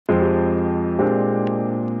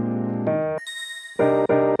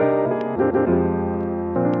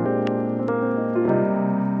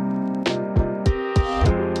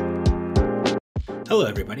Hello,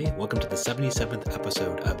 everybody. Welcome to the 77th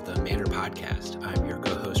episode of the Manor Podcast. I'm your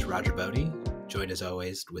co-host, Roger Bodee, joined as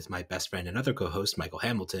always with my best friend and other co-host, Michael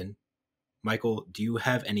Hamilton. Michael, do you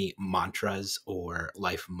have any mantras or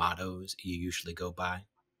life mottos you usually go by?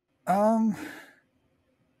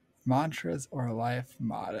 Mantras or life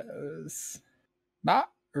mottos? Not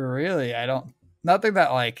really. Nothing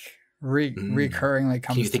that recurringly comes to mind.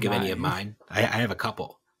 Can you think of any of mine? I have a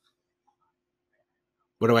couple.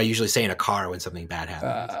 What do I usually say in a car when something bad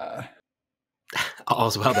happens?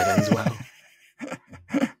 All's well that ends well.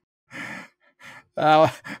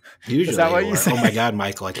 Usually, is that what you say? Oh my God,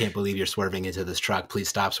 Michael, I can't believe you're swerving into this truck. Please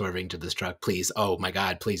stop swerving into this truck. Please. Oh my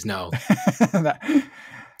God, please no. that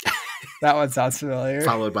one sounds familiar.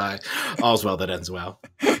 Followed by all's well that ends well.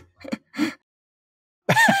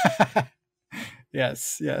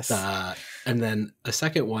 Yes. And then a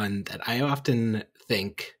second one that I often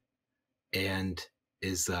think and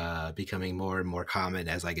is becoming more and more common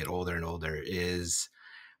as I get older and older is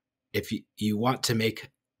if you want to make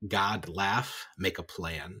God laugh, make a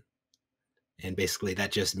plan. And basically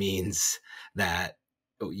that just means that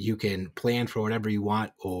you can plan for whatever you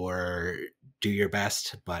want or do your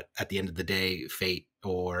best, but at the end of the day, fate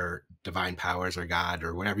or divine powers or God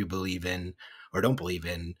or whatever you believe in or don't believe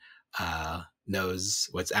in knows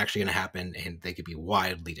what's actually going to happen, and they could be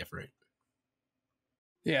wildly different.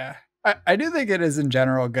 Yeah. I do think it is in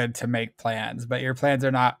general good to make plans, but your plans are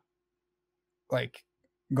not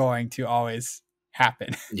going to always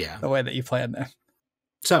happen the way that you plan them.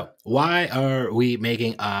 So why are we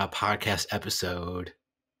making a podcast episode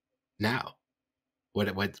now?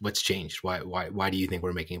 What's changed? Why do you think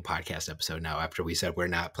we're making a podcast episode now after we said we're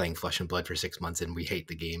not playing Flesh and Blood for 6 months and we hate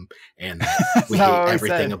the game and that we hate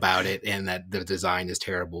everything about it and that the design is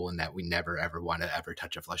terrible and that we never ever want to ever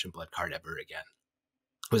touch a Flesh and Blood card ever again?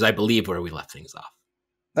 Was I believe where we left things off.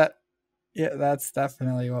 That's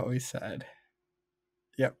definitely what we said.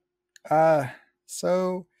 Yep.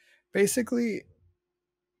 So basically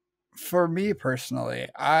for me personally,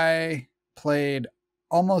 I played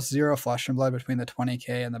almost zero Flesh and Blood between the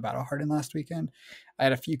 20K and the Battle Hardened last weekend. I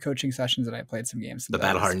had a few coaching sessions and I played some games. The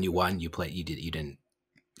Battle Hardened you won, you didn't.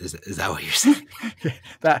 Is that what you're saying?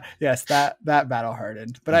 that Battle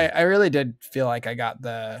Hardened. But I really did feel like I got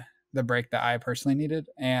the break that I personally needed.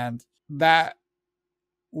 And that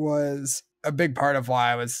was a big part of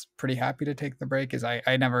why I was pretty happy to take the break is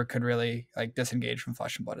I never could really disengage from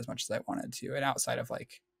Flesh and Blood as much as I wanted to. And outside of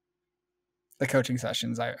the coaching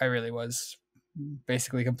sessions, I really was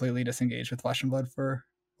basically completely disengaged with Flesh and Blood for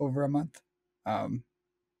over a month.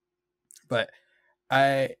 But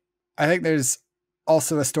I think there's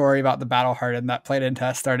also a story about the Battle Hardened that played into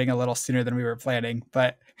us starting a little sooner than we were planning,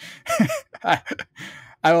 but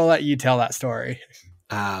I will let you tell that story.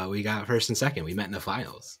 We got first and second. We met in the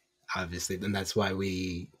finals, obviously. And that's why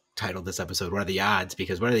we titled this episode, What Are the Odds?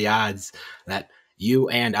 Because what are the odds that you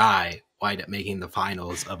and I wind up making the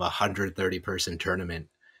finals of a 130-person tournament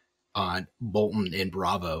on Bolton and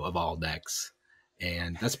Bravo of all decks?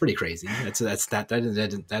 And that's pretty crazy.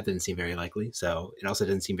 That didn't seem very likely. So it also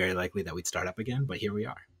didn't seem very likely that we'd start up again, but here we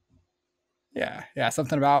are. Yeah.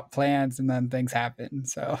 Something about plans and then things happen.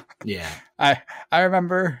 So yeah, I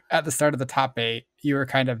remember at the start of the top 8, you were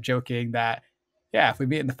kind of joking that, if we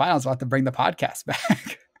meet in the finals, we'll have to bring the podcast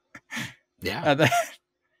back. Yeah. And then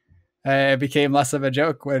it became less of a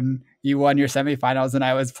joke when you won your semifinals and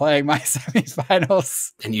I was playing my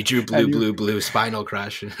semifinals. And you drew blue Spinal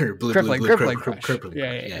Crush or Crippling Crush.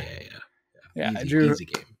 Yeah. I drew. Easy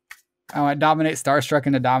game. I went Dominate Starstruck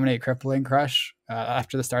into Dominate Crippling Crush.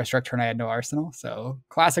 After the Starstruck turn, I had no arsenal. So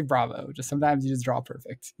classic Bravo. Just sometimes you just draw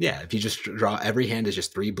perfect. Yeah, if you just draw every hand is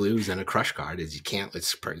just 3 blues and a crush card,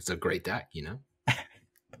 it's a great deck, you know?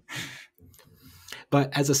 But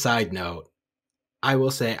as a side note, I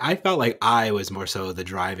will say I felt like I was more so the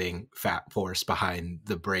driving force behind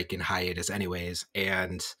the break and hiatus anyways.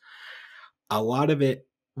 And a lot of it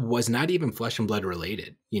was not even Flesh and Blood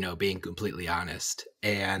related, being completely honest.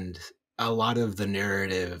 And a lot of the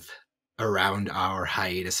narrative around our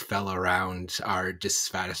hiatus fell around our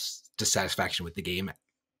dissatisfaction with the game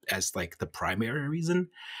as the primary reason.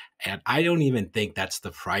 And I don't even think that's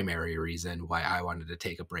the primary reason why I wanted to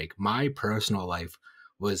take a break. My personal life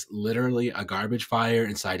was literally a garbage fire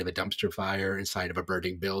inside of a dumpster fire, inside of a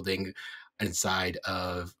burning building, inside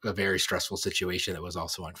of a very stressful situation that was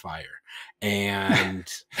also on fire. And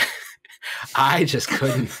I just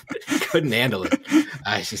couldn't handle it.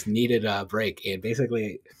 I just needed a break. And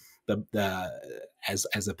basically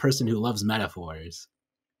as a person who loves metaphors,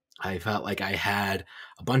 I felt like I had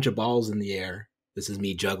a bunch of balls in the air. This is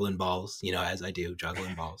me juggling balls, as I do,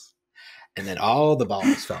 juggling balls. And then all the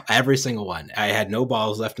balls fell, every single one. I had no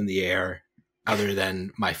balls left in the air other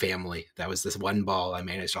than my family. That was this one ball I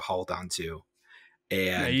managed to hold on to.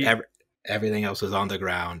 Yeah, And everything else was on the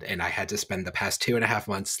ground. And I had to spend the past 2.5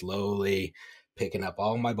 months slowly picking up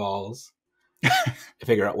all my balls to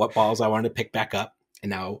figure out what balls I wanted to pick back up.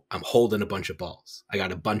 And now I'm holding a bunch of balls. I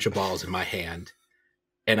got a bunch of balls in my hand.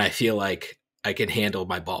 And I feel like I can handle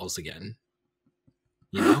my balls again.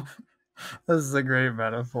 You know? This is a great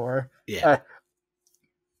metaphor. Yeah.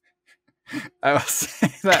 I will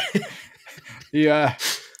say that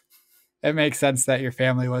it makes sense that your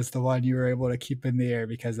family was the one you were able to keep in the air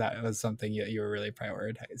because that was something you were really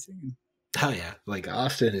prioritizing. Oh yeah, like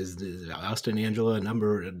Austin is Austin, Angela,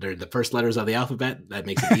 number. They're the first letters of the alphabet. That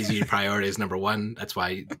makes it easy to prioritize number one. That's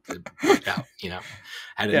why it worked out. You know.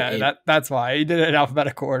 That's why you did it in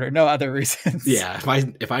alphabetical order. No other reasons. Yeah,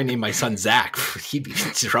 if I name my son Zach, he'd be in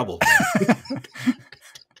trouble.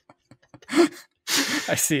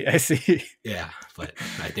 I see. Yeah, but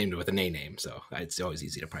I named it with a name, so it's always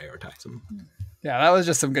easy to prioritize them. Yeah, that was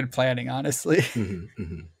just some good planning, honestly. Mm-hmm,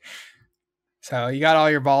 mm-hmm. So you got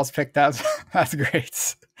all your balls picked up. That's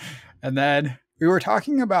great. And then we were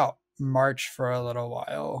talking about March for a little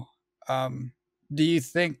while. Do you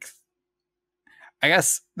think, I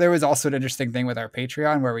guess there was also an interesting thing with our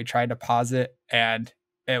Patreon where we tried to pause it and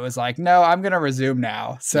it was like, no, I'm going to resume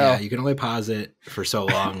now. So yeah, you can only pause it for so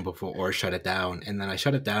long before or shut it down. And then I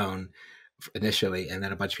shut it down initially, and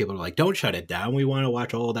then a bunch of people were like, don't shut it down, we want to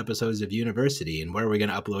watch old episodes of University, and where are we going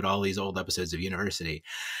to upload all these old episodes of University?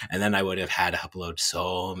 And then I would have had to upload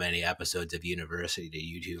so many episodes of University to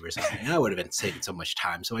YouTube or something, and I would have been taking so much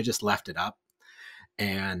time, so I just left it up.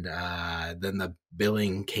 And then the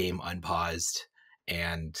billing came unpaused,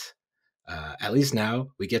 and at least now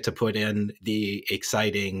we get to put in the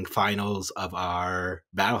exciting finals of our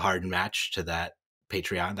Battle Hardened match to that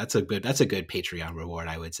Patreon. That's a good Patreon reward,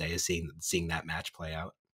 I would say, is seeing that match play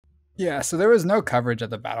out. Yeah, so there was no coverage of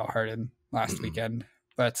the Battle Hardened last weekend,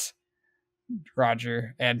 but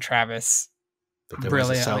Roger and Travis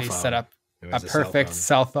brilliantly set up a perfect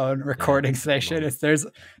cell phone recording station. There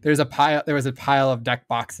was a pile of deck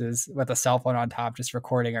boxes with a cell phone on top just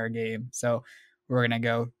recording our game. So we're gonna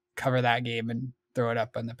go cover that game and throw it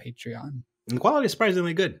up on the Patreon. And the quality is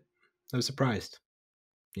surprisingly good. I was surprised.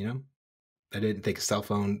 You know? I didn't think cell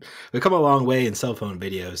phone. We've come a long way in cell phone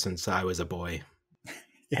videos since I was a boy.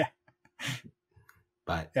 Yeah.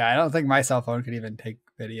 But yeah, I don't think my cell phone could even take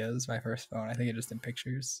videos. My first phone, I think it just did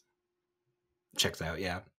pictures. Checks out,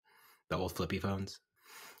 yeah. The old flippy phones.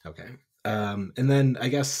 Okay. And then I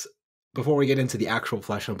guess before we get into the actual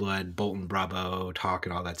Flesh and Blood, Bolton Bravo talk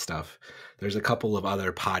and all that stuff, there's a couple of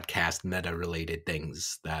other podcast meta related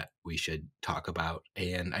things that we should talk about.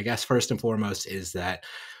 And I guess first and foremost is that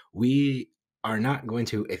we are not going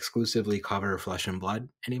to exclusively cover Flesh and Blood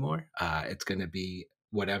anymore. It's going to be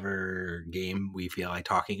whatever game we feel like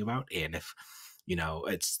talking about. And if,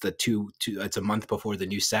 it's it's a month before the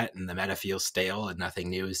new set and the meta feels stale and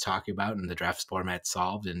nothing new is talking about and the draft format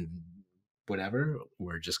solved and whatever,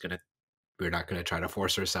 we're not going to try to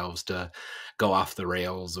force ourselves to go off the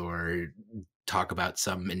rails or talk about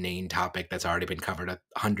some inane topic that's already been covered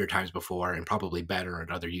 100 times before and probably better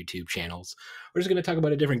on other YouTube channels. We're just going to talk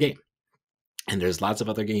about a different game. And there's lots of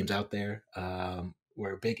other games out there.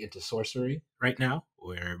 We're big into sorcery right now.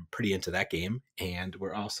 We're pretty into that game. And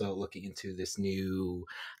we're also looking into this new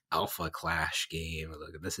Alpha Clash game.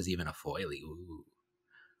 Look, this is even a foily. Ooh.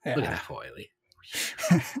 Yeah. Look at that foily.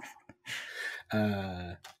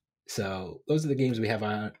 So those are the games we have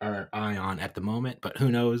our eye on at the moment, but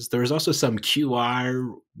who knows? There was also some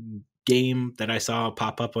QR game that I saw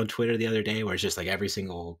pop up on Twitter the other day where it's just like every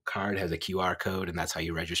single card has a QR code and that's how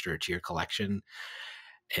you register it to your collection.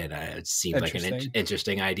 And it seemed like an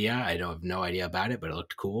interesting idea. I have no idea about it, but it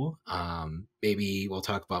looked cool. Maybe we'll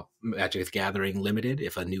talk about Magic the Gathering Limited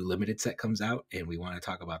if a new limited set comes out and we want to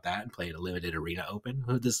talk about that and play at a limited arena open.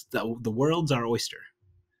 The world's our oyster.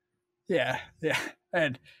 Yeah.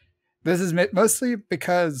 And this is mostly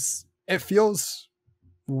because it feels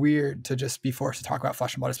weird to just be forced to talk about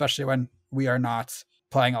Flesh and Blood, especially when we are not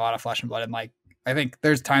playing a lot of Flesh and Blood. And I think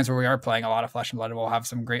there's times where we are playing a lot of Flesh and Blood and we'll have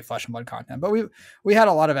some great Flesh and Blood content. But we had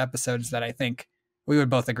a lot of episodes that I think we would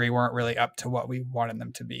both agree weren't really up to what we wanted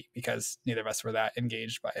them to be because neither of us were that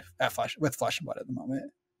engaged with Flesh and Blood at the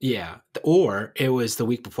moment. Yeah. Or it was the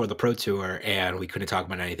week before the Pro Tour and we couldn't talk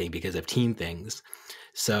about anything because of team things.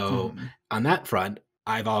 So on that front,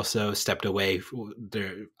 I've also stepped away.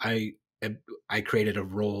 I created a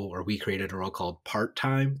role, or we created a role called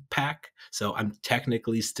Part-Time Pack. So I'm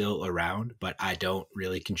technically still around, but I don't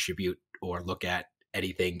really contribute or look at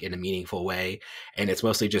anything in a meaningful way. And it's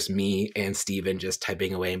mostly just me and Steven just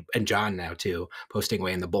typing away, and John now too, posting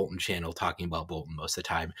away in the Bolton channel, talking about Bolton most of the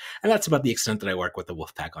time. And that's about the extent that I work with the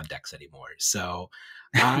Wolfpack on decks anymore. So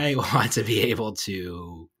I want to be able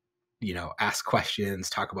to, ask questions,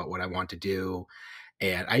 talk about what I want to do.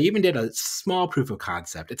 And I even did a small proof of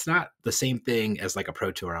concept. It's not the same thing as like a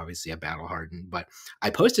Pro Tour, obviously a Battle Hardened, but I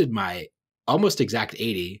posted my almost exact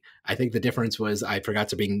 80. I think the difference was I forgot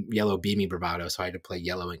to bring yellow beaming bravado, so I had to play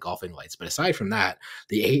yellow engulfing lights. But aside from that,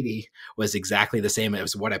 the 80 was exactly the same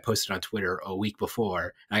as what I posted on Twitter a week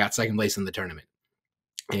before. I got second place in the tournament.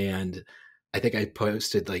 And I think I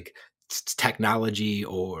posted like technology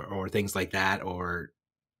or things like that, or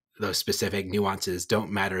those specific nuances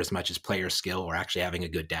don't matter as much as player skill or actually having a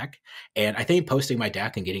good deck. And I think posting my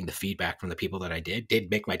deck and getting the feedback from the people that I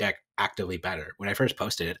did make my deck actively better. When I first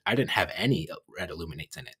posted it, I didn't have any red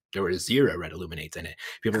illuminates in it. There were 0 red illuminates in it.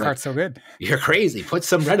 People were like, so good. You're crazy. Put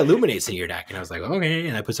some red illuminates in your deck. And I was like, okay.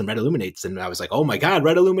 And I put some red illuminates, and I was like, oh my God,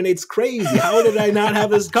 red illuminates crazy. How did I not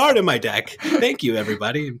have this card in my deck? Thank you,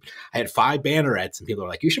 everybody. I had 5 bannerets, and people were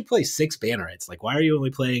like, you should play 6 bannerets. Like, why are you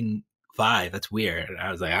only playing 5? That's weird. And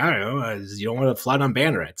I was like, I don't know. You don't want to flood on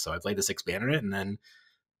bannerets. So I played the 6 banneret, and then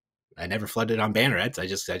I never flooded on bannerets. I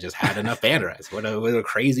just had enough bannerets. What a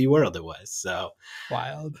crazy world it was. So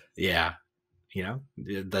wild. Yeah.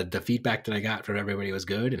 The feedback that I got from everybody was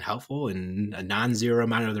good and helpful, and a non-zero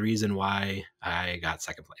amount of the reason why I got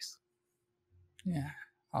second place. Yeah.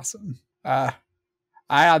 Awesome. I,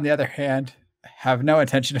 on the other hand, have no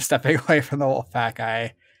intention of stepping away from the Wolfpack.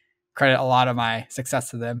 I credit a lot of my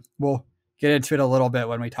success to them. We'll get into it a little bit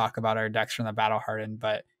when we talk about our decks from the Battle Hardened,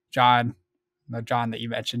 but John that you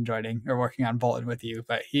mentioned joining or working on Bolton with you,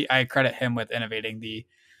 but I credit him with innovating the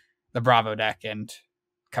Bravo deck and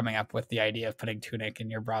coming up with the idea of putting Tunic in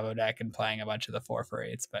your Bravo deck and playing a bunch of the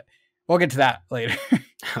 4/8s, but we'll get to that later.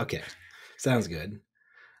 Okay. Sounds good.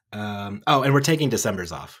 And we're taking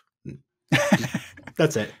December's off.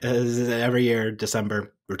 That's it. Every year,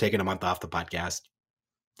 December, we're taking a month off the podcast.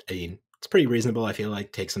 I mean, it's pretty reasonable. I feel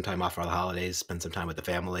like take some time off for the holidays, spend some time with the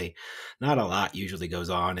family. Not a lot usually goes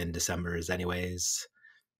on in December's anyways.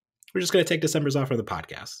 We're just going to take December's off for the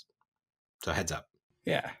podcast. So heads up.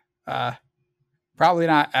 Yeah. Probably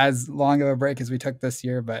not as long of a break as we took this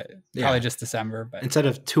year, but probably just December. But instead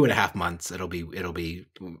of 2.5 months, it'll be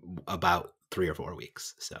about 3 or 4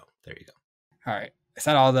 weeks. So there you go. All right. Is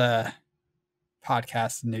that all the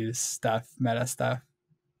podcast news stuff, meta stuff?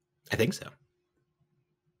 I think so.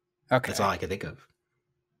 Okay. That's all I can think of.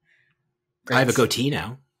 Great. I have a goatee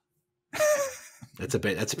now.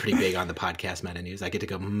 That's pretty big on the podcast meta news. I get to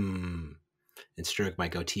go and stroke my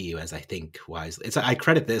goatee as I think wisely. I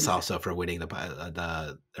credit this also for winning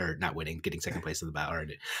getting second place in the battle.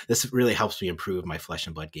 This really helps me improve my flesh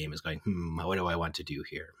and blood game. Is going, what do I want to do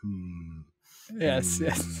here? Yes.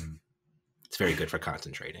 It's very good for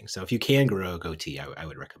concentrating. So if you can grow a goatee, I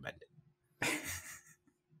would recommend it.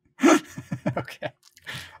 Okay.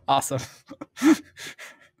 Awesome.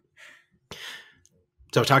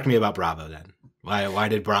 So talk to me about Bravo then. Why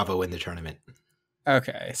did Bravo win the tournament?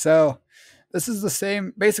 Okay, so this is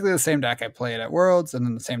basically the same deck I played at Worlds, and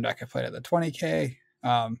then the same deck I played at the 20K.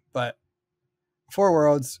 But before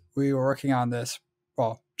Worlds, we were working on this.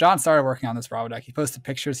 Well, John started working on this Bravo deck. He posted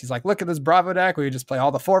pictures. He's like, look at this Bravo deck. We just play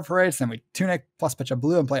all the 4/8s, then we Tunic plus pitch a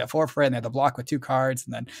blue and play a 4/8, and they have the block with 2 cards,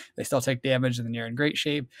 and then they still take damage, and then you're in great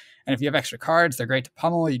shape. And if you have extra cards, they're great to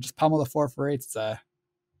pummel. You just pummel the 4/8s. It's a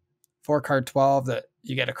 4-card 12 that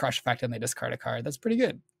you get a crush effect and they discard a card. That's pretty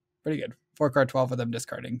good. 4-card 12 with them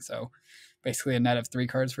discarding. So basically a net of 3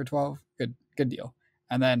 cards for 12. Good deal.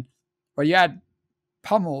 And then when you add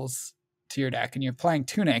pummels to your deck and you're playing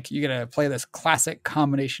Tunic, you get to play this classic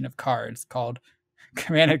combination of cards called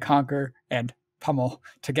Command and Conquer and Pummel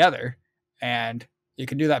together. And you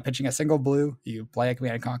can do that pitching a single blue. You play a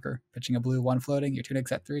Command and Conquer, pitching a blue, 1 floating, your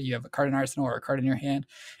Tunic's at 3. You have a card in arsenal or a card in your hand.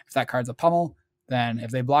 If that card's a pummel, then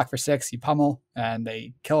if they block for 6, you pummel and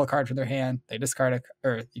they kill a card from their hand. They discard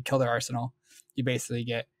or you kill their arsenal. You basically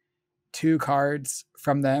get 2 cards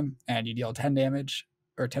from them and you deal 10 damage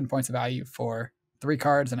or 10 points of value for 3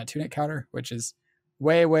 cards and a Tunic counter, which is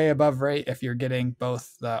way, way above rate if you're getting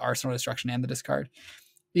both the arsenal destruction and the discard.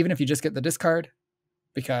 Even if you just get the discard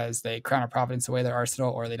because they Crown of Providence away their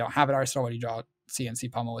arsenal or they don't have an arsenal when you draw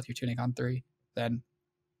CNC pummel with your Tunic on 3, then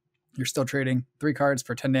you're still trading 3 cards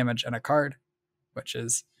for 10 damage and a card, which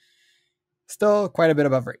is still quite a bit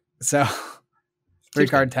above rate. So 3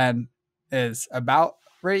 card 10 is about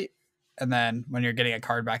rate. And then when you're getting a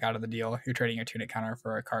card back out of the deal, you're trading your Tunic counter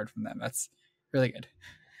for a card from them. That's really good.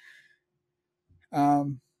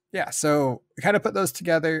 yeah, so we kind of put those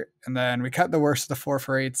together, and then we cut the worst of the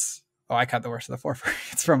 4-for-8s. Oh, I cut the worst of the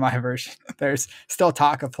 4-for-8s from my version. There's still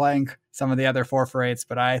talk of playing some of the other 4-for-8s,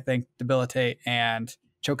 but I think Debilitate and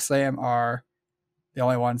Chokeslam are the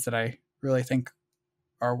only ones that I really think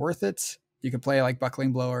are worth it. You could play like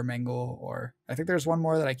Buckling Blow or Mangle, or I think there's one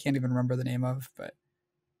more that I can't even remember the name of, but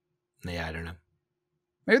Yeah, I don't know.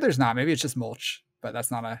 maybe there's not. Maybe it's just Mulch, but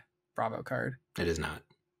that's not a Bravo card. It is not.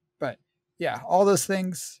 But yeah, all those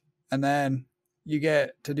things. And then you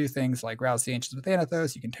get to do things like Rouse the Ancients with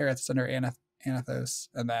Anathos. You can Terathos under Anathos.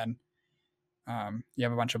 And then you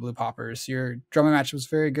have a bunch of blue poppers. Your drumming match was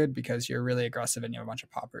very good because you're really aggressive and you have a bunch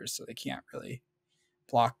of poppers, so they can't really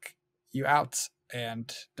block you out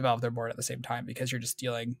and develop their board at the same time because you're just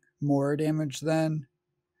dealing more damage than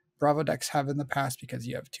Bravo decks have in the past because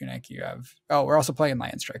you have Tunic, you have... Oh, we're also playing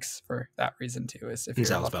Lion Strikes for that reason too, is if you're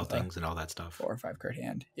Spell things and all that stuff. 4 or 5 card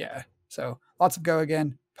hand. Yeah. So lots of go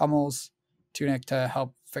again, pummels, Tunic to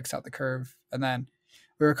help fix out the curve. And then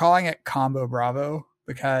we were calling it Combo Bravo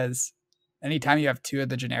because anytime you have 2 of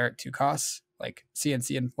the generic 2 costs, like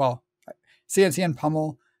CNC and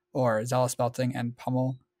Pummel, or Zealous Belting and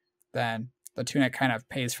Pummel, then the Tunic kind of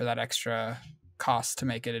pays for that extra cost to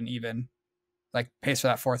make it an even, like pays for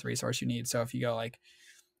that 4th resource you need. So if you go like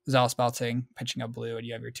Zealous Belting, pitching a blue, and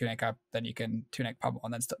you have your Tunic up, then you can Tunic Pummel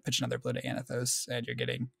and then pitch another blue to Anathos, and you're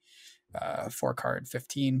getting 4-card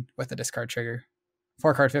 15 with the discard trigger.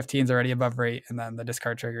 4-card 15 is already above rate, and then the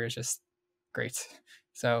discard trigger is just great.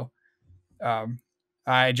 So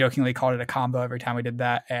I jokingly called it a combo every time we did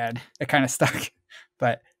that, and it kind of stuck.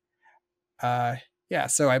 But yeah,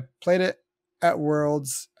 so I played it at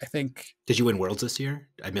Worlds. I think. Did you win Worlds this year?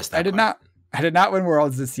 I missed that. I did not. I did not win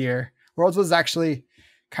Worlds this year. Worlds was actually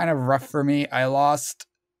kind of rough for me. I lost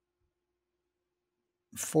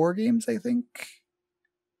 4 games, I think.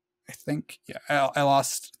 Yeah, I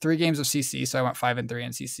lost 3 games of CC, so I went 5-3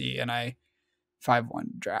 in CC, and I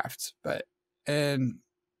 5-1 draft. But in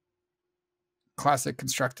Classic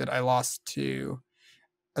Constructed, I lost to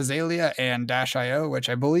Azalea and Dash IO, which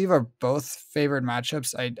I believe are both favored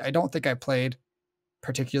matchups. I don't think I played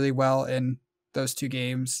particularly well in those 2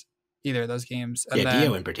 games, either of those games. And yeah,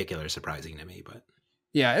 Dio in particular is surprising to me, but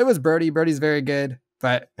yeah, it was Birdie. Birdie's very good,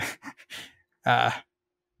 but yeah,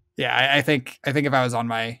 I think if I was on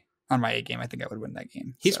my A game, I think I would win that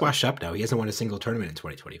game. He's washed up now. He hasn't won a single tournament in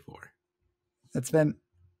 2024. It's been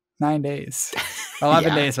 9 days,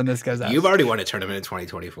 11 days when this goes out. You've already won a tournament in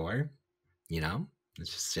 2024. You know,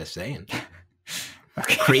 it's just saying.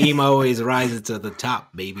 Okay. Cream always rises to the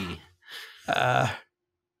top, baby. Yeah,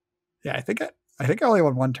 I think I only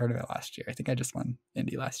won 1 tournament last year. I think I just won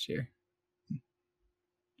Indy last year.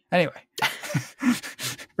 Anyway,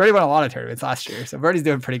 Birdie won a lot of tournaments last year, so Birdie's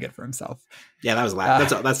doing pretty good for himself. Yeah, that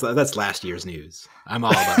was that's last year's news. I'm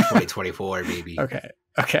all about 2024, baby.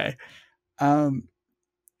 Okay.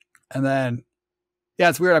 And then, yeah,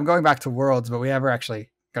 it's weird. I'm going back to Worlds, but we never actually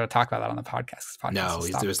got to talk about that on the podcast. No,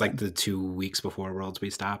 it was like the 2 weeks before Worlds we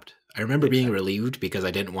stopped. I remember being relieved because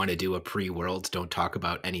I didn't want to do a pre-Worlds Don't Talk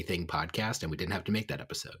About Anything podcast, and we didn't have to make that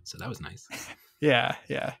episode. So that was nice. Yeah,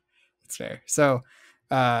 that's fair. So,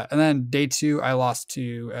 and then day 2, I lost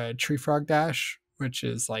to Tree Frog Dash, which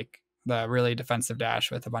is like the really defensive dash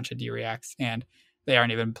with a bunch of D-reacts, and they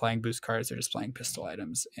aren't even playing boost cards. They're just playing pistol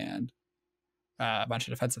items and a bunch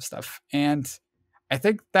of defensive stuff. And I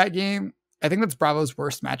think that's Bravo's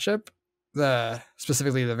worst matchup,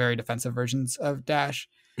 specifically the very defensive versions of Dash.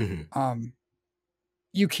 Mm-hmm.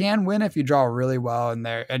 You can win if you draw really well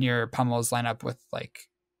and your pummels line up with like,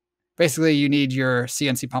 basically you need your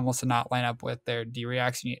CNC pummels to not line up with their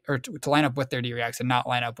D-reacts, or to line up with their D-reacts and not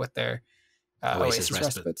line up with their Oasis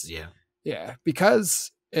Respites. Yeah,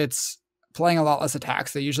 because it's playing a lot less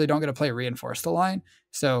attacks. They usually don't get to play Reinforced Align,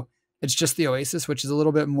 so it's just the Oasis, which is a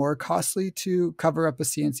little bit more costly to cover up a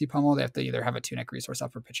CNC pummel. They have to either have a Tunic resource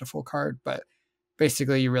up or pitch a full card, but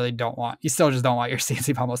basically you still just don't want your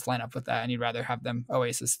CNC pummels to line up with that, and you'd rather have them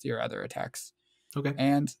Oasis to your other attacks. Okay.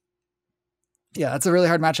 And yeah, that's a really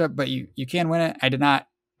hard matchup, but you can win it. I did not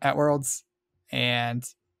at Worlds, and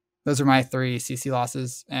those are my 3 CC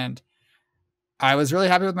losses, and I was really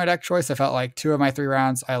happy with my deck choice. I felt like 2 of my 3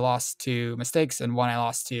 rounds I lost to mistakes, and 1 I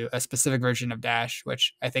lost to a specific version of Dash,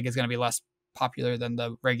 which I think is going to be less popular than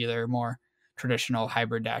the regular, more traditional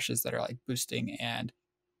hybrid dashes that are like boosting in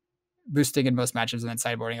most matches and then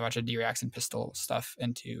sideboarding a bunch of D-reacts and pistol stuff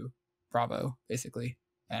into Bravo, basically.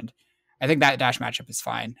 And I think that Dash matchup is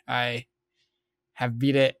fine. I have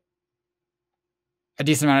beat it a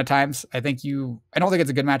decent amount of times. I don't think it's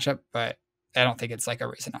a good matchup, but I don't think it's like a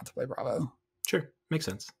reason not to play Bravo. Sure. Makes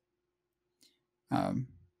sense.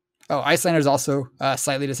 Oh, Icelander's also a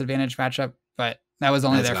slightly disadvantaged matchup, but that was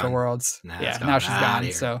only That's there for gone. Worlds. Nah, Yeah, it's now gone. she's Outta gone.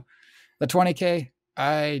 here. So the 20K,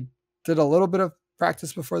 I did a little bit of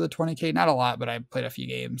practice before the 20K, not a lot, but I played a few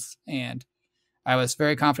games, and I was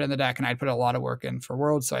very confident in the deck, and I'd put a lot of work in for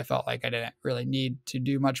Worlds, so I felt like I didn't really need to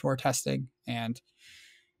do much more testing. And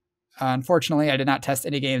unfortunately, I did not test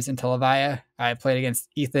any games until Avaya. I played against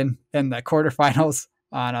Ethan in the quarterfinals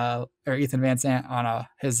or Ethan Van Sant on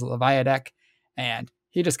his Avaya deck, and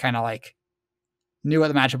he just kind of like knew what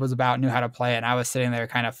the matchup was about, knew how to play, and I was sitting there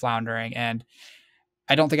kind of floundering. And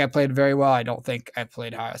I don't think I played very well. I don't think I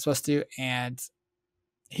played how I was supposed to, and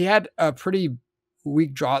he had a pretty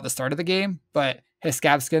weak draw at the start of the game, but his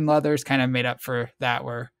scab skin leathers kind of made up for that,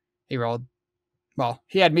 where he rolled. Well,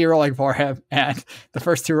 he had me rolling for him, and the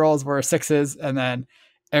first two rolls were sixes, and then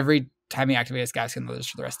every time he activated scab skin leathers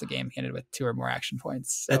for the rest of the game, he ended with 2 or more action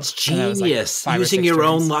points. So, That's genius. Like using your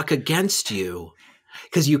own luck against you.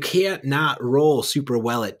 Because you can't not roll super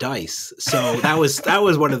well at dice. So that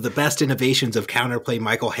was one of the best innovations of counterplay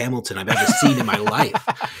Michael Hamilton I've ever seen in my life.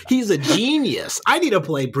 He's a genius. I need to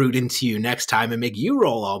play Brute into you next time and make you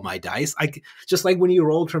roll all my dice. Just like when you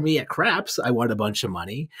rolled for me at craps, I won a bunch of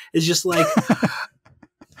money. It's just like,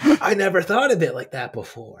 I never thought of it like that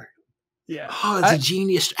before. Yeah. Oh, it's a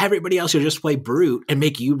genius. Everybody else will just play Brute and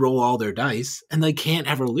make you roll all their dice, and they can't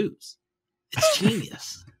ever lose. It's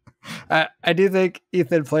genius. I do think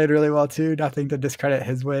Ethan played really well too. Nothing to discredit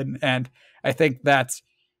his win, and I think that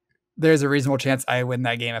there's a reasonable chance I win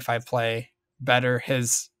that game if I play better.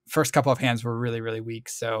 His first couple of hands were really, really weak,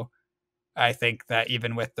 so I think that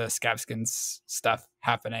even with the Scabskins stuff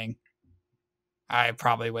happening, I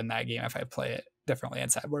probably win that game if I play it differently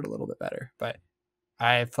and sideboard a little bit better. But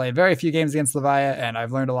I've played very few games against Levia, and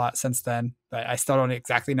I've learned a lot since then. But I still don't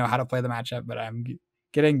exactly know how to play the matchup, but I'm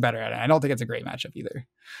getting better at it. I don't think it's a great matchup either.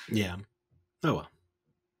 Yeah. Oh, well.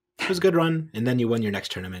 It was a good run, and then you won your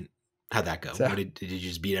next tournament. How'd that go? So, did you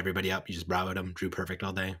just beat everybody up? You just bravoed them, drew perfect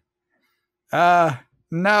all day? No,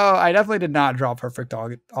 I definitely did not draw perfect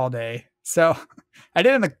all day. So I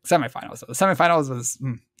did in the semifinals. So the semifinals was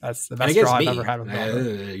that's the best draw I've ever had with Bravo.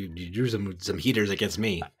 You drew some heaters against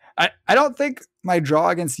me. I don't think my draw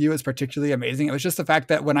against you was particularly amazing. It was just the fact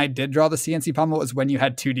that when I did draw the CNC pummel, it was when you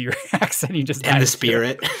had 2D racks and you just and the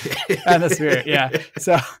spirit. And the spirit, yeah.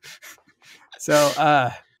 So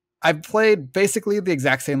I played basically the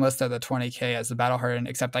exact same list of the 20K as the Battle Hardened,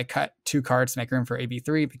 except I cut 2 cards to make room for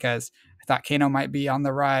AB3 because I thought Kano might be on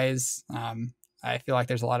the rise. I feel like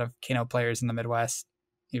there's a lot of Kano players in the Midwest,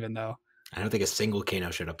 even though I don't think a single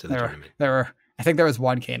Kano showed up to the tournament. I think there was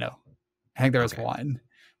one Kano. I think there was one.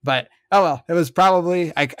 But oh well, it was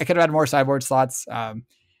probably I could have had more sideboard slots.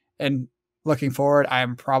 And looking forward,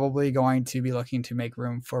 I'm probably going to be looking to make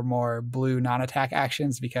room for more blue non-attack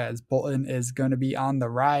actions because Bolton is going to be on the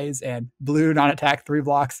rise, and blue non-attack 3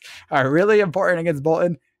 blocks are really important against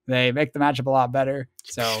Bolton. They make the matchup a lot better.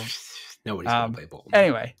 So nobody's going to play Bolton.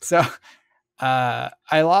 Anyway, so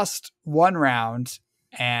I lost 1 round,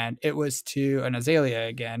 and it was to an Azalea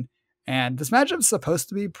again. And this matchup's supposed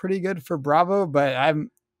to be pretty good for Bravo, but I'm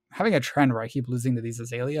having a trend where I keep losing to these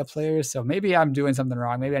Azalea players. So maybe I'm doing something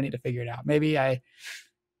wrong. Maybe I need to figure it out. Maybe I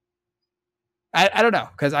don't know,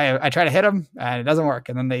 because I try to hit them and it doesn't work.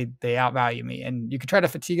 And then they outvalue me. And you can try to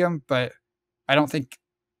fatigue them, but I don't think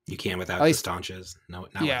you can without the staunches. No,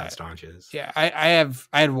 not without staunches. Yeah, I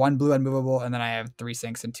had 1 blue unmovable, and then I have 3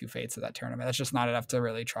 sinks and 2 fates at that tournament. That's just not enough to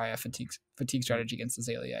really try a fatigue strategy against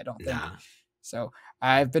Azalea, I don't think. Nah. So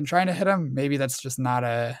I've been trying to hit him. Maybe that's just not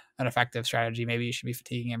an effective strategy. Maybe you should be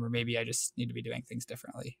fatiguing him, or maybe I just need to be doing things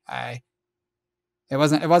differently. It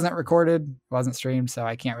wasn't recorded, it wasn't streamed, so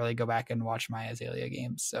I can't really go back and watch my Azalea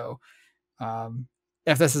games. So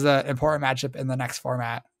if this is an important matchup in the next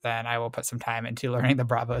format, then I will put some time into learning the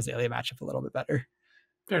Bravo Azalea matchup a little bit better.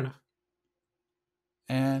 Fair enough.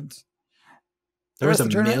 And there was a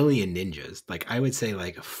million ninjas. Like I would say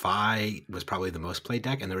like Phi was probably the most played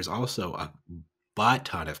deck, and there was also a butt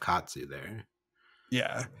ton of Katsu there.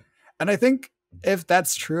 Yeah. And I think if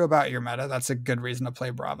that's true about your meta, that's a good reason to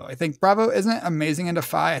play Bravo. I think Bravo isn't amazing into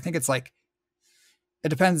Phi. I think it's like, it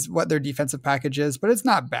depends what their defensive package is, but it's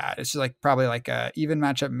not bad. It's just like probably like a even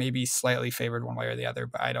matchup, maybe slightly favored one way or the other,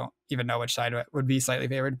 but I don't even know which side would be slightly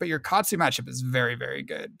favored. But your Katsu matchup is very, very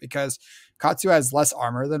good because Katsu has less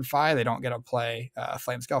armor than Phi. They don't get to play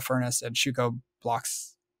Flamescale Furnace, and Shuko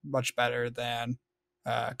blocks much better than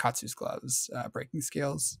Katsu's gloves, breaking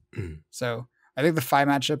skills. So I think the Phi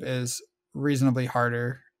matchup is reasonably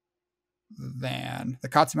harder than the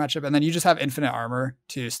Katsu matchup. And then you just have infinite armor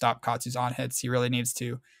to stop Katsu's on hits. He really needs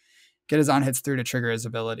to get his on hits through to trigger his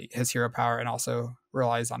ability, his hero power, and also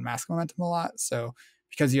relies on mask momentum a lot. So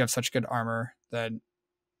because you have such good armor that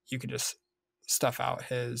you could just stuff out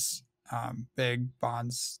his big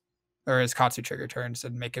bonds or his Katsu trigger turns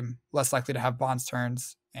and make him less likely to have bonds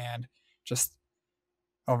turns and just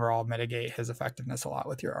overall mitigate his effectiveness a lot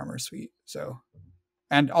with your armor suite. So,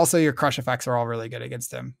 and also your crush effects are all really good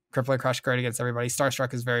against him. Crippler Crush great against everybody.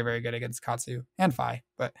 Starstruck is very, very good against Katsu and Fi,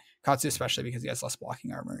 but Katsu especially because he has less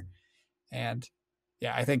blocking armor. And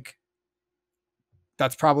yeah, I think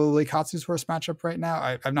that's probably Katsu's worst matchup right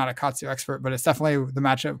now. I'm not a Katsu expert, but it's definitely the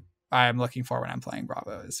matchup I'm looking for when I'm playing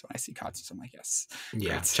Bravo is when I see Katsu. So I'm like, yes.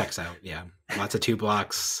 Yeah, great. checks out. Yeah. Lots of 2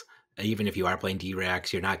 blocks. Even if you are playing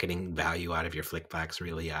D-Rex, you're not getting value out of your flickbacks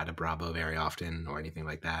really out of Bravo very often or anything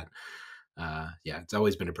like that. Yeah, it's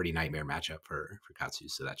always been a pretty nightmare matchup for Katsu,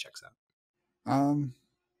 so that checks out.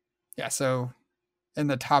 Yeah, so in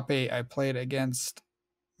the top 8, I played against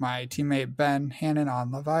my teammate Ben Hannon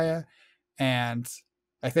on Levia, and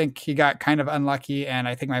I think he got kind of unlucky, and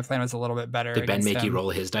I think my plan was a little bit better. Did Ben make him. you roll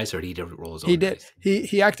his dice, or did he roll his He own did. dice?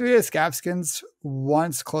 He activated Scabskins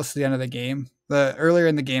once close to the end of the game. The earlier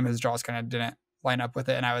in the game, his draws kind of didn't line up with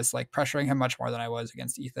it, and I was like pressuring him much more than I was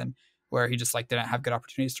against Ethan, where he just like didn't have good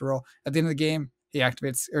opportunities to roll. At the end of the game, he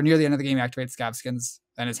activates, or near the end of the game, he activates Scabskins,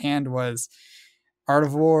 and his hand was Art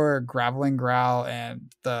of War, Graveling Growl,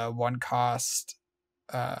 and the 1 cost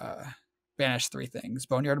banish 3 things,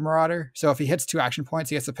 Boneyard Marauder. So if he hits 2 action points,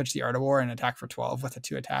 he gets to pitch the Art of War and attack for 12 with the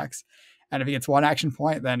 2 attacks. And if he gets 1 action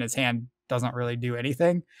point, then his hand doesn't really do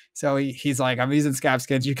anything. So he's like, I'm using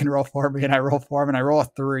Scabskins, you can roll for me, and I roll for him, and I roll a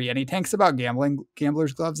 3. And he tanks about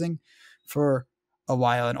Gambler's Glovesing for a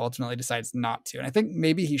while and ultimately decides not to. And I think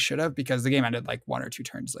maybe he should have, because the game ended like 1 or 2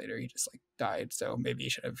 turns later. He just like died. So maybe he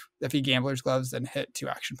should have, if he Gambler's Gloves and hit 2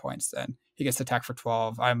 action points, then he gets to attack for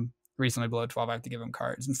 12. I'm reasonably below 12. I have to give him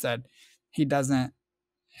cards. Instead, he doesn't.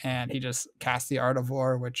 And he just casts the Art of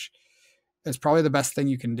War, which is probably the best thing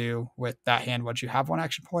you can do with that hand once you have 1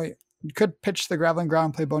 action point. You could pitch the Graveling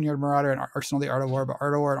Ground, play Boneyard Marauder, and Arsenal the Art of War, but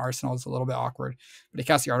Art of War and Arsenal is a little bit awkward. But he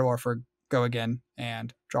casts the Art of War for go again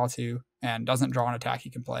and draw 2 and doesn't draw an attack he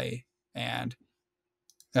can play and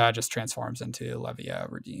just transforms into Levia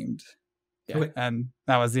redeemed. Yeah, okay. And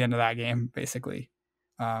that was the end of that game, basically.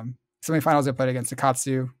 Semifinals I played against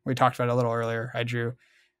Akatsu. We talked about it a little earlier. I drew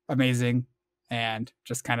amazing and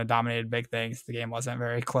just kind of dominated big things. The game wasn't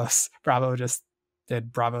very close. Bravo just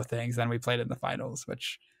did Bravo things. Then we played in the finals,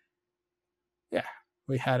 which, yeah,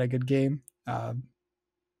 we had a good game. I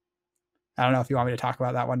don't know if you want me to talk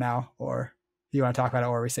about that one now, or if you want to talk about it,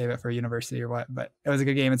 or we save it for university or what, but it was a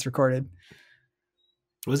good game. It's recorded.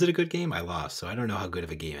 Was it a good game? I lost, so I don't know how good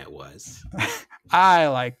of a game it was. I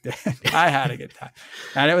liked it. I had a good time.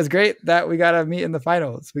 And it was great that we got to meet in the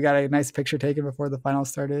finals. We got a nice picture taken before the finals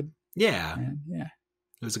started. Yeah. And yeah.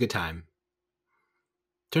 It was a good time.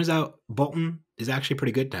 Turns out Bolton is actually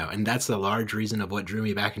pretty good now. And that's the large reason of what drew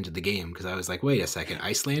me back into the game. Because I was like, wait a second,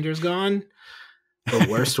 Icelander's gone? The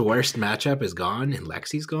worst matchup is gone and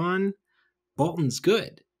Lexi's gone? Bolton's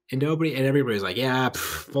good. And everybody's like, yeah,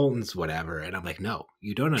 Bolton's whatever. And I'm like, no,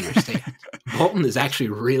 you don't understand. Bolton is actually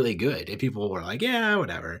really good. And people were like, yeah,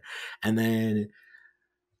 whatever. And then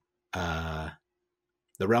the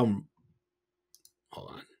Realm,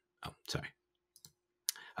 hold on. Oh, sorry.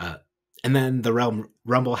 And then the Realm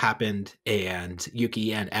Rumble happened, and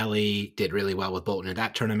Yuki and Ellie did really well with Bolton in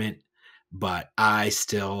that tournament. But I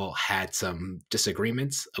still had some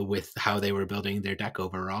disagreements with how they were building their deck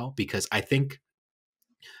overall, because I think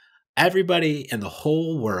everybody in the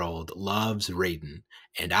whole world loves Raiden,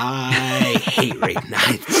 and I hate Raiden.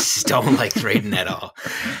 I just don't like Raiden at all.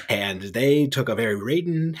 And they took a very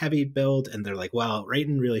Raiden-heavy build, and they're like, well,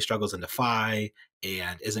 Raiden really struggles into Fi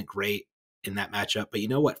and isn't great in that matchup. But you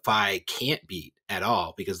know what Fi can't beat at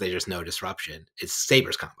all, because there's just no disruption? It's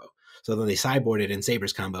Sabers combo. So then they sideboarded in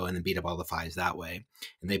Sabers combo and then beat up all the Fis that way.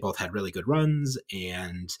 And they both had really good runs,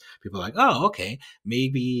 and people are like, oh, okay,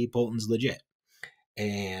 maybe Bolton's legit.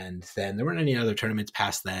 And then there weren't any other tournaments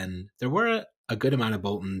past then. There were a good amount of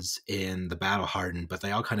Boltons in the Battle Hardened, but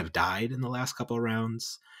they all kind of died in the last couple of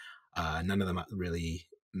rounds. None of them really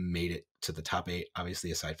made it to the top 8, obviously,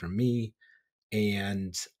 aside from me.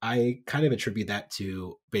 And I kind of attribute that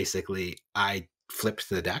to basically I flipped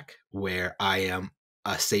the deck, where I am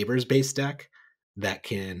a Sabers-based deck that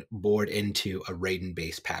can board into a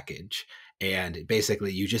Raiden-based package. And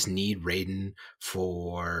basically, you just need Raiden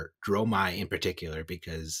for Dromai in particular,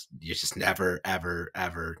 because you're just never, ever,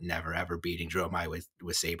 ever, never, ever beating Dromai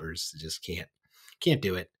with Sabers. You just can't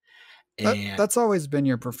do it. And that's always been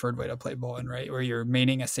your preferred way to play Bolton, right? Where you're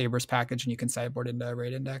maining a Sabers package and you can sideboard into a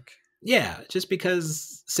Raiden deck. Yeah, just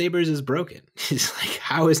because Sabers is broken. He's like,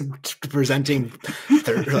 how is presenting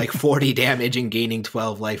like 40 damage and gaining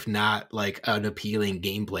 12 life not like an appealing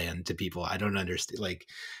game plan to people? I don't understand. Like,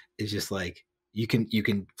 it's just like you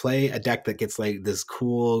can play a deck that gets like this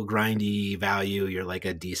cool grindy value. You're like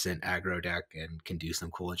a decent aggro deck and can do some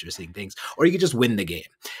cool interesting things, or you can just win the game.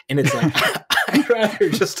 And it's like I'd rather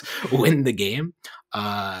just win the game.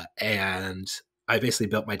 And I basically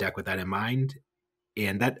built my deck with that in mind.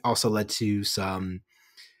 And that also led to some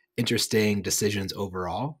interesting decisions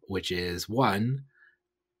overall, which is one,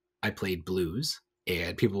 I played blues,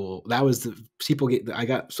 and people I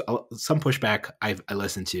got some pushback I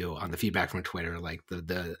listened to on the feedback from Twitter, like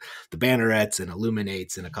the bannerets and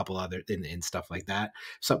illuminates and a couple other and stuff like that.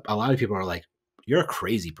 So a lot of people are like, you're a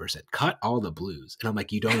crazy person, cut all the blues. And I'm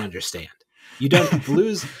like, you don't understand. You don't.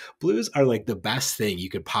 Blues are like the best thing you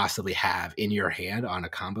could possibly have in your hand on a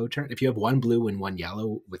combo turn. If you have one blue and one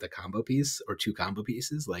yellow with a combo piece or two combo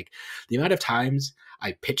pieces, like the amount of times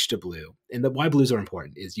I pitched a blue, and why blues are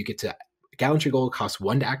important is you get to Gallantry Gold costs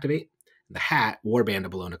 1 to activate. The hat Warband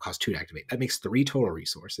of Bologna costs 2 to activate. That makes 3 total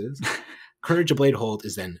resources. Courage of Blade Hold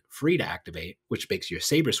is then free to activate, which makes your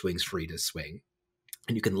Saber Swings free to swing,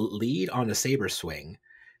 and you can lead on a Saber Swing,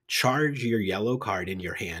 charge your yellow card in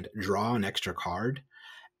your hand, draw an extra card,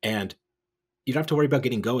 and you don't have to worry about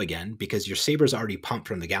getting go again because your Saber's already pumped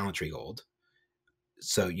from the Gallantry Gold.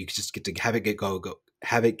 So you just get to have it get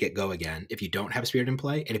go again if you don't have Spirit in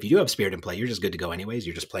play. And if you do have Spirit in play, you're just good to go anyways.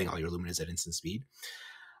 You're just playing all your Luminous at instant speed.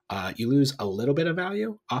 You lose a little bit of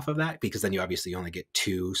value off of that because then you obviously only get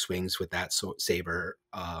 2 swings with that Saber,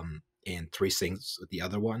 and 3 swings with the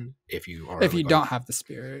other one. If you don't have the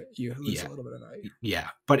Spirit, you lose a little bit of value. Yeah,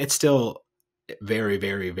 but it's still very,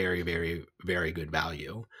 very, very, very, very good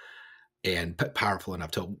value and powerful enough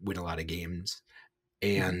to win a lot of games.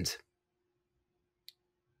 And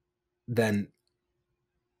then,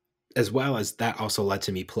 as well as that, also led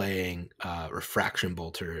to me playing Refraction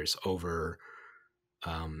Bolters over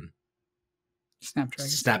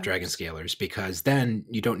Snapdragon Scalers, because then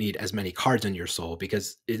you don't need as many cards in your soul,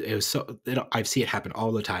 because it was so I see it happen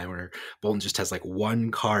all the time where Bolton just has like 1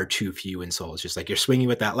 card too few in soul. It's just like you're swinging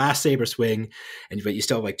with that last Saber swing, but you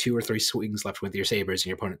still have like 2 or 3 swings left with your Sabers, and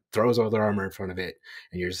your opponent throws all their armor in front of it,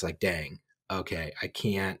 and you're just like, dang, okay, I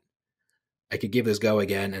could give this go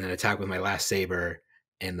again and then attack with my last Saber,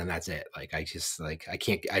 and then that's it. Like I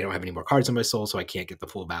don't have any more cards on my soul, so I can't get the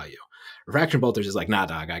full value. Refraction Bolters is like, nah,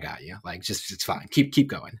 dog, I got you. Like, just, it's fine. Keep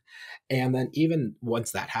going. And then even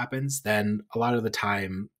once that happens, then a lot of the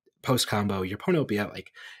time post combo, your opponent will be at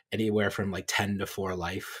like anywhere from like 10 to 4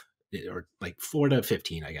 life, or like 4 to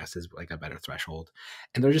 15, I guess, is like a better threshold.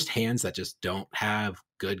 And they're just hands that just don't have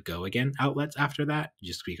good go again outlets after that,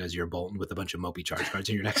 just because you're Bolton with a bunch of mopey charge cards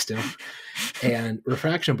in your deck still. And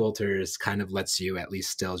Refraction Bolters kind of lets you at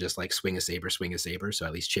least still just like swing a Saber, so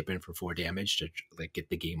at least chip in for 4 damage to like get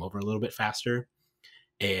the game over a little bit faster.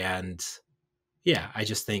 And yeah, I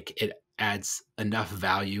just think it adds enough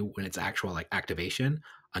value when it's actual like activation.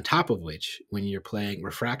 On top of which, when you're playing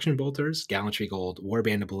Refraction Bolters, Gallantry Gold,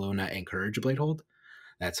 Warband of Bologna, and Courage of Blade Hold,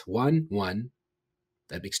 that's 1,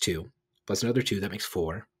 that makes 2, plus another 2, that makes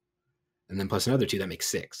 4, and then plus another 2, that makes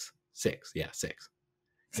 6. 6, yeah, 6.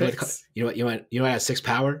 You know what has 6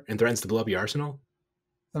 power and threatens to blow up your arsenal?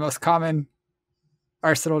 The most common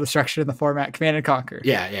arsenal destruction in the format, Command and Conquer.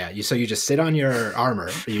 Yeah. So you just sit on your armor.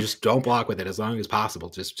 You just don't block with it as long as possible.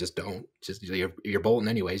 Just don't. Just you're bolting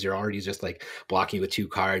anyways. You're already just like blocking with 2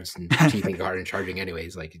 cards and keeping a card and charging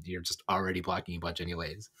anyways. Like you're just already blocking a bunch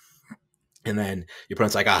anyways. And then your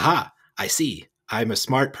opponent's like, aha, I see. I'm a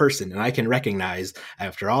smart person, and I can recognize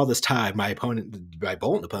after all this time my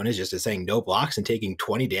Bolton opponent is just saying no blocks and taking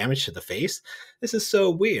 20 damage to the face. This is so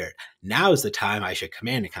weird. Now is the time I should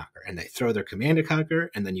Command and Conquer. And they throw their Command and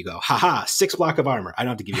Conquer, and then you go, haha, 6 block of armor. I don't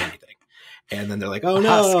have to give you anything. And then they're like, oh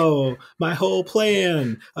no, my whole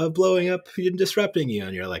plan of blowing up and disrupting you.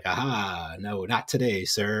 And you're like, aha, no, not today,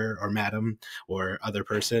 sir, or madam, or other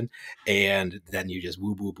person. And then you just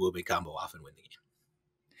woo, and combo off and win the game.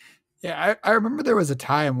 Yeah, I remember there was a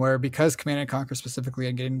time where, because Command and Conquer specifically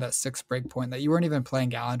and getting that 6 break point, that you weren't even playing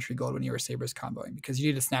Gallantry Gold when you were Sabers comboing, because you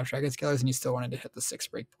needed Snapdragon Scalers and you still wanted to hit the 6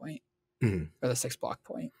 break point, or the 6 block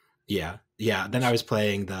point. Yeah. Then I was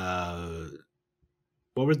playing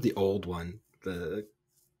what was the old one? The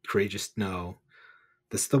Courageous, no.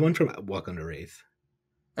 This is the one from Welcome to Wraith.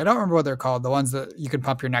 I don't remember what they're called. The ones that you can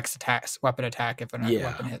pump your next weapon attack if a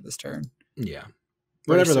weapon hit this turn. Yeah.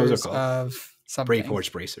 Whatever those are called. Of something. Brave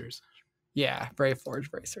Forge Bracers. Yeah, Brave Forge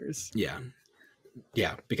Bracers. Yeah.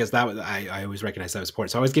 Yeah, because that was I always recognized that was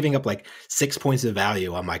important. So I was giving up like 6 points of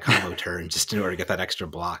value on my combo turn just in order to get that extra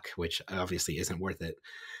block, which obviously isn't worth it.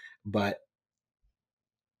 But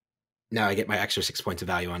now I get my extra 6 points of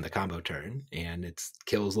value on the combo turn, and it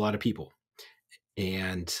kills a lot of people.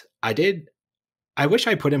 And I wish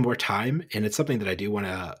I put in more time, and it's something that I do want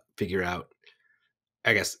to figure out,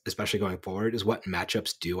 I guess, especially going forward, is what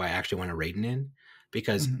matchups do I actually want to Raiden in?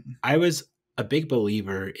 Because I was a big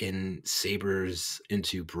believer in Sabers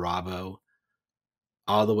into Bravo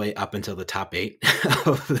all the way up until the top 8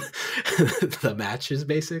 of the matches,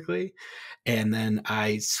 basically. And then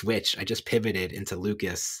I switched. I just pivoted into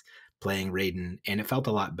Lucas playing Raiden, and it felt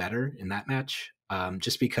a lot better in that match,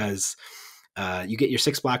 just because you get your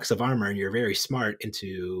 6 blocks of armor and you're very smart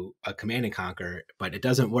into a command and conquer, but it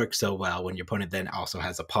doesn't work so well when your opponent then also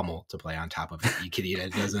has a pummel to play on top of it.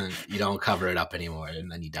 You don't cover it up anymore,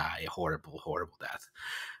 and then you die a horrible, horrible death.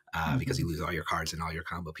 Because you lose all your cards and all your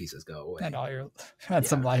combo pieces go away. And all your had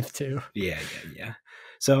some life too. Yeah.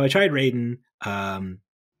 So I tried Raiden.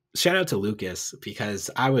 Shout out to Lucas, because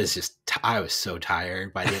I was so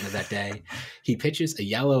tired by the end of that day. He pitches a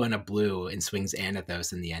yellow and a blue and swings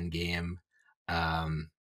Anathos in the end game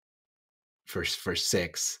for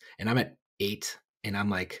 6, and I'm at 8, and I'm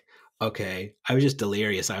like, okay. I was just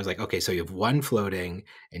delirious. I was like, okay, so you have 1 floating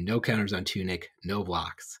and no counters on Tunic, no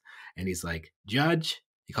blocks. And he's like, Judge.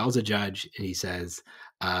 He calls a judge and he says,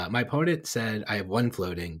 my opponent said I have 1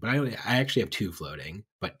 floating, but I actually have 2 floating,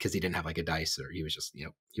 but because he didn't have like a dice, or he was just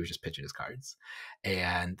pitching his cards.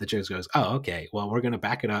 And the judge goes, oh, okay, well, we're going to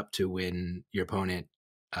back it up to when your opponent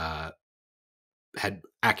had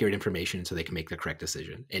accurate information so they can make the correct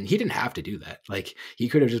decision. And he didn't have to do that. Like, he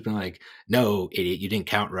could have just been like, no, idiot, you didn't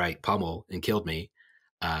count right, pummel, and killed me.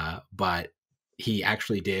 But he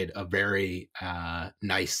actually did a very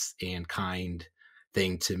nice and kind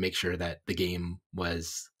thing to make sure that the game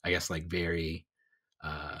was, I guess, like very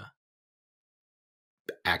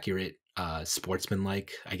accurate,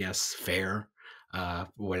 sportsmanlike, I guess, fair,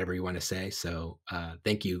 whatever you want to say. So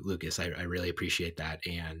thank you, Lucas. I really appreciate that.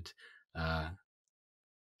 And I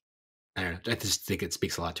don't know, I just think it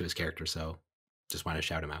speaks a lot to his character. So just want to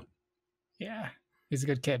shout him out. Yeah, he's a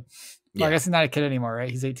good kid. Well, I guess he's not a kid anymore, right?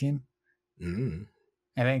 He's 18.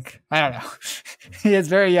 I think. I don't know. He is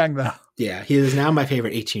very young, though. Yeah, he is now my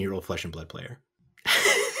favorite 18-year-old Flesh and Blood player.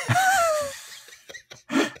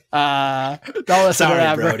 Don't listen to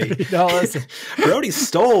that, Brody. Don't listen. Brody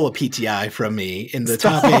stole a PTI from me in the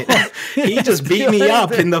top 8. He just beat me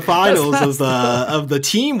up in the finals of the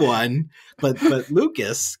team one, but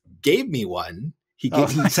Lucas gave me one. He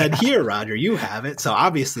said, "Here, Roger, you have it." So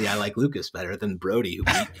obviously, I like Lucas better than Brody, who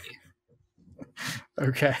beat me.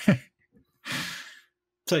 Okay.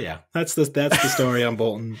 So yeah, that's the story on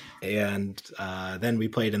Bolton. And then we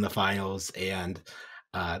played in the finals, and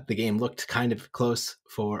the game looked kind of close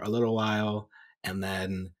for a little while, and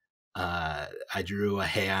then I drew a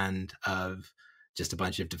hand of just a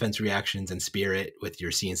bunch of defense reactions and spirit with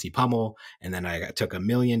your CNC pummel, and then I took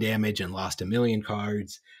 1,000,000 damage and lost 1,000,000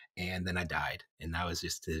 cards, and then I died. And that was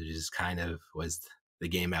just kind of was the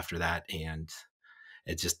game after that, and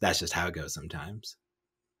that's just how it goes sometimes.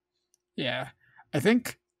 Yeah, I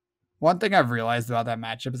think one thing I've realized about that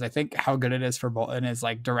matchup is I think how good it is for Bolton is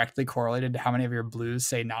like directly correlated to how many of your blues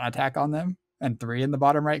say non-attack on them, and 3 in the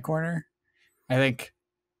bottom right corner. I think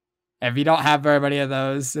if you don't have very many of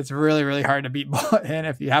those, it's really, really hard to beat Bolton.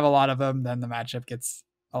 If you have a lot of them, then the matchup gets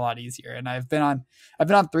a lot easier. And I've been on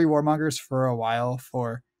 3 Warmongers for a while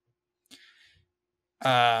for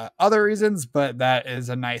other reasons, but that is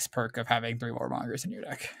a nice perk of having 3 Warmongers in your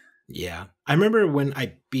deck. Yeah. I remember when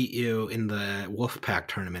I beat you in the Wolfpack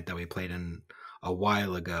tournament that we played in a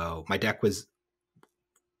while ago, my deck was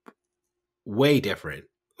way different.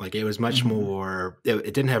 Like, it was much more,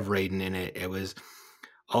 it didn't have Raiden in it. It was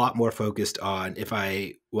a lot more focused on, if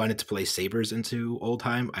I wanted to play Sabers into old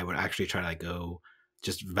time, I would actually try to like go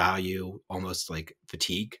just value almost like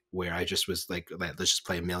fatigue, where I just was like, let's just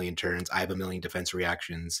play 1,000,000 turns. I have 1,000,000 defense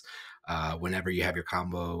reactions. Whenever you have your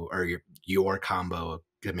combo or your combo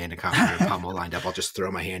command and conquer pummel lined up, I'll just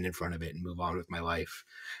throw my hand in front of it and move on with my life.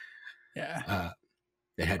 Yeah.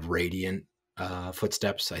 It had Radiant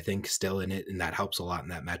footsteps, I think, still in it, and that helps a lot in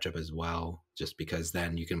that matchup as well, just because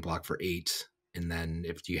then you can block for 8, and then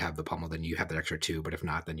if you have the pummel, then you have that extra 2, but if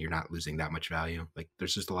not, then you're not losing that much value. Like,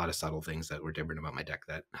 there's just a lot of subtle things that were different about my deck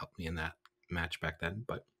that helped me in that match back then.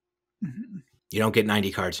 But you don't get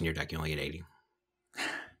 90 cards in your deck, you only get 80.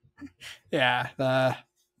 Yeah, I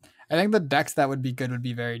think the decks that would be good would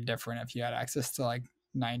be very different if you had access to like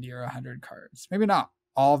 90 or 100 cards. Maybe not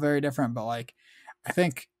all very different, but like I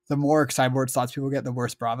think the more sideboard slots people get, the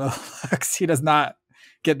worse Bravo looks. He does not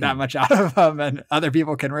get that much out of them, and other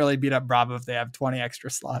people can really beat up Bravo if they have 20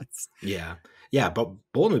 extra slots. Yeah. Yeah, but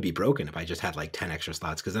Bolton would be broken if I just had like 10 extra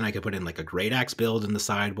slots, because then I could put in like a Great Axe build in the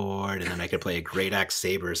sideboard, and then I could play a Great Axe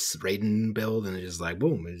Saber Raiden build, and it's just like,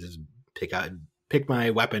 boom, and just pick my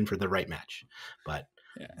weapon for the right match. But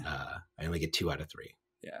I only get 2 out of 3.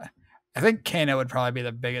 Yeah. I think Kano would probably be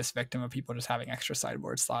the biggest victim of people just having extra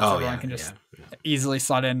sideboard slots. Everyone can just easily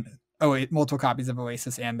slot in multiple copies of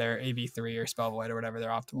Oasis and their AV3 or Spell Void or whatever their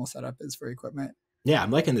optimal setup is for equipment. Yeah,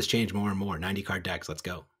 I'm liking this change more and more. 90 card decks, let's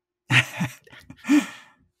go.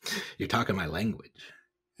 You're talking my language.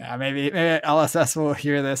 Yeah, maybe LSS will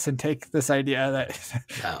hear this and take this idea that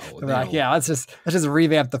like, yeah, let's just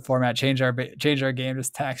revamp the format, change our game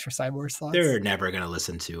just to extra sideboard slots. They're never going to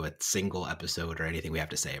listen to a single episode or anything we have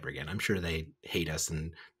to say ever again. I'm sure they hate us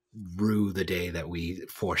and rue the day that we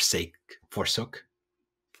forsook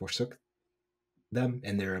them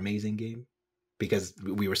and their amazing game, because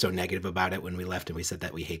we were so negative about it when we left, and we said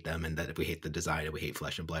that we hate them and that we hate the design and we hate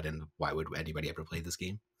Flesh and Blood, and why would anybody ever play this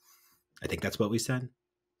game? I think that's what we said.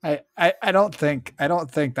 I don't think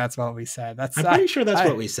that's what we said. I'm pretty sure that's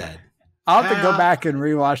what we said. I'll have to go back and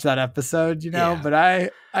rewatch that episode, but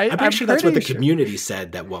I'm pretty sure that's what the community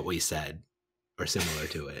said, that what we said or similar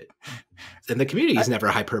to it. And the community's never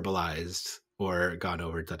hyperbolized or gone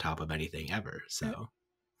over the top of anything ever. So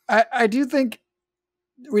I do think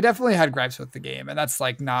we definitely had gripes with the game, and that's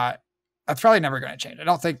probably never going to change. I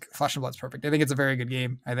don't think Flesh and Blood's perfect. I think it's a very good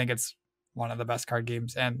game. I think it's one of the best card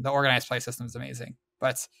games, and the organized play system is amazing.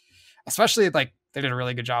 But especially like they did a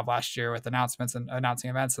really good job last year with announcements and announcing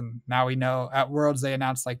events. And now we know at Worlds, they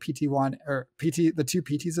announced like PT1 or the 2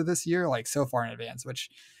 PTs of this year, like so far in advance, which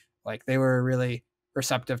like they were really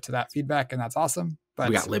receptive to that feedback. And that's awesome. But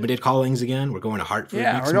we got limited callings again. We're going to Hartford.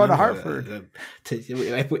 Yeah, we're going to Hartford.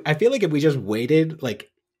 I feel like if we just waited like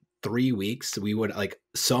 3 weeks, we would like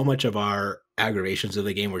so much of our aggravations of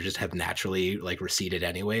the game would just have naturally like receded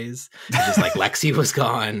anyways. It's just like Lexi was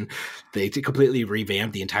gone. They completely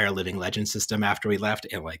revamped the entire Living Legend system after we left,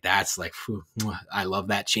 and like that's like, whew, I love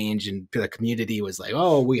that change. And the community was like,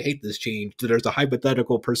 oh, we hate this change. There's a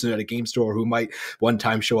hypothetical person at a game store who might one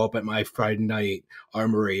time show up at my Friday night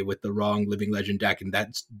armory with the wrong Living Legend deck, and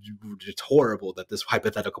that's just horrible that this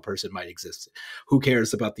hypothetical person might exist. Who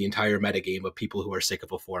cares about the entire metagame of people who are sick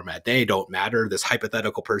of a format? They don't matter. This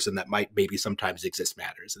hypothetical person that might maybe sometimes exist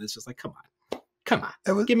matters. And it's just like, come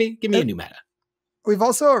on, give me a new meta. We've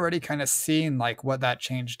also already kind of seen like what that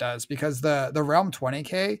change does, because the Realm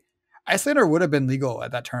 20K Icelander would have been legal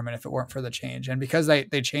at that tournament if it weren't for the change. And because they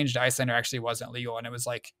changed, Icelander actually wasn't legal, and it was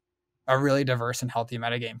like a really diverse and healthy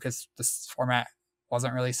metagame because this format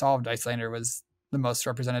wasn't really solved. Icelander was the most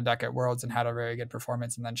represented deck at Worlds and had a very good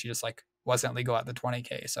performance, and then she just like wasn't legal at the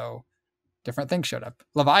 20K. So different things showed up.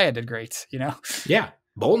 Levia did great, Yeah.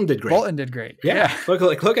 Bolton did great. Yeah.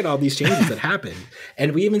 Look at all these changes that happened.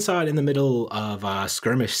 And we even saw it in the middle of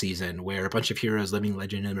skirmish season, where a bunch of heroes Living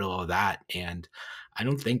Legend in the middle of that. And I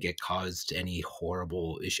don't think it caused any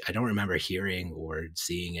horrible issue. I don't remember hearing or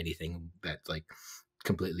seeing anything that like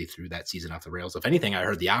completely threw that season off the rails. If anything, I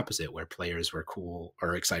heard the opposite, where players were cool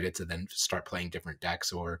or excited to then start playing different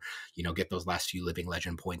decks, or, get those last few Living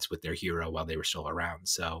Legend points with their hero while they were still around.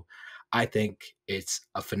 So I think it's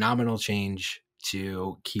a phenomenal change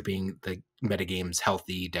to keeping the metagames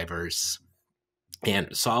healthy, diverse, and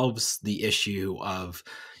solves the issue of,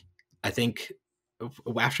 I think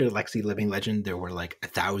after Lexi Living Legend, there were like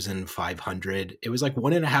 1,500. It was like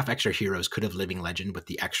 1.5 extra heroes could have Living Legend with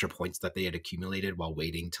the extra points that they had accumulated while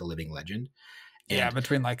waiting to Living Legend. And,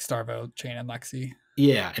 between like Starvo, Chain, and Lexi.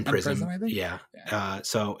 Yeah, and Prism, I think. Yeah.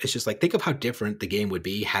 So it's just like, think of how different the game would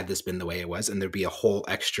be had this been the way it was, and there'd be a whole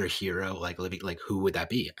extra hero like living. Like, who would that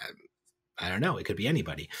be? I don't know. It could be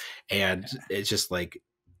anybody. And it's just like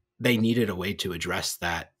they needed a way to address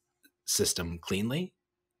that system cleanly,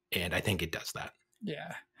 and I think it does that.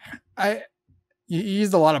 Yeah, you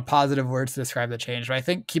used a lot of positive words to describe the change, but I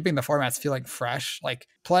think keeping the formats feeling fresh, like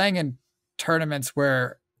playing in tournaments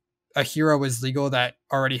where a hero was legal that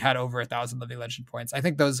already had over 1,000 Living Legend points, I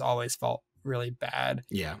think those always felt really bad.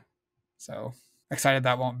 Yeah. So excited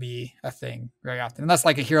that won't be a thing very often, unless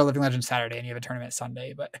like a hero Living Legend Saturday and you have a tournament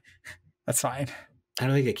Sunday, but that's fine. I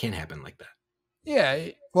don't think it can happen like that. Yeah.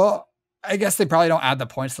 Well, I guess they probably don't add the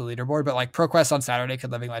points to the leaderboard, but like ProQuest on Saturday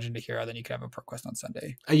could Living Legend to hero, then you could have a ProQuest on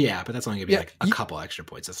Sunday. Yeah, but that's only going to be like a couple extra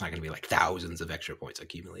points. That's not going to be like thousands of extra points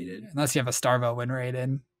accumulated. Unless you have a Starvo win rate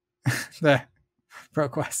in the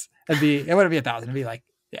ProQuest. It wouldn't be 1,000. It'd be like,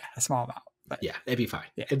 a small amount. But yeah, it'd be fine.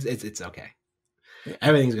 Yeah. It's okay. Yeah.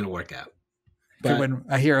 Everything's going to work out.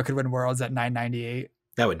 A hero could win Worlds at 998.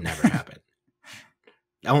 That would never happen.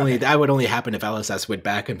 That would only happen if LSS went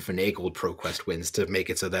back and finagled ProQuest wins to make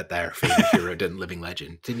it so that their favorite hero didn't living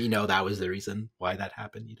legend. Didn't you know that was the reason why that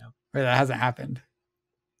happened? You know, Wait, that hasn't happened.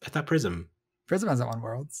 I thought Prism hasn't won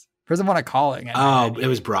Worlds. Prism won a calling. Oh, it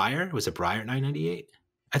was Briar. Was it Briar at 998?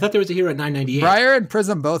 I thought there was a hero at 998. Briar and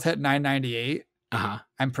Prism both hit 998. Uh-huh.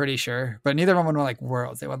 I'm pretty sure, but neither of them won like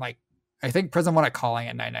Worlds. They won like, I think Prism won a calling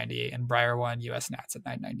at 998 and Briar won US Nats at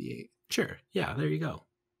 998. Sure. Yeah, there you go.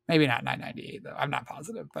 Maybe not 998 though. I'm not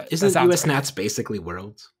positive, but isn't US Nats basically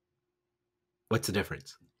Worlds? What's the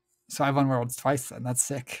difference? So I've won Worlds twice then. That's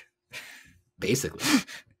sick. Basically.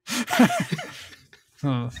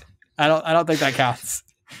 I don't think that counts.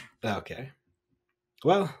 Okay.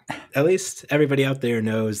 Well, at least everybody out there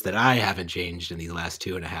knows that I haven't changed in these last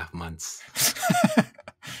 2.5 months.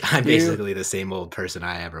 I'm basically the same old person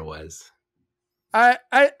I ever was. I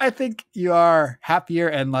think you are happier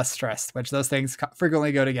and less stressed, which those things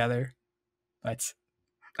frequently go together. But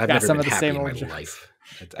I've never been happy in my life.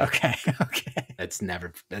 Okay.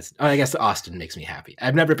 I guess Austin makes me happy.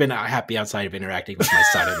 I've never been happy outside of interacting with my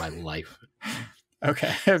son in my life.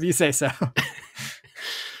 Okay, if you say so.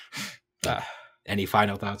 Any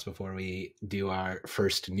final thoughts before we do our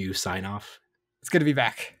first new sign off? It's good to be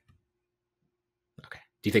back. Okay.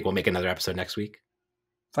 Do you think we'll make another episode next week?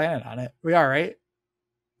 Planning on it. We are, right?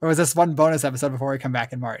 Or was this one bonus episode before we come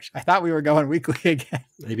back in March? I thought we were going weekly again.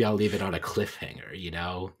 Maybe I'll leave it on a cliffhanger, you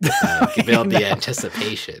know? Build the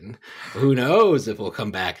anticipation. Who knows if we'll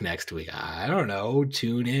come back next week? I don't know.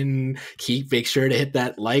 Tune in. Make sure to hit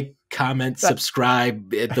that like, comment,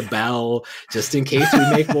 subscribe, hit the bell, just in case we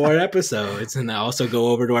make more episodes. And also go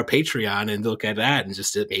over to our Patreon and look at that, and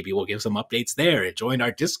just maybe we'll give some updates there, and join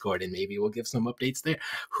our Discord, and maybe we'll give some updates there.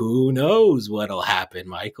 Who knows what'll happen,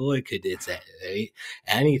 Michael?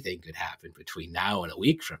 Anything could happen between now and a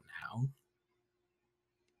week from now.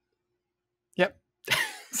 Yep.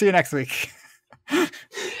 See you next week.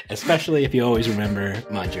 Especially if you always remember,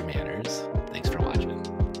 mind your manners. Thanks for watching.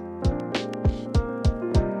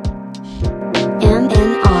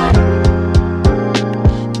 MNR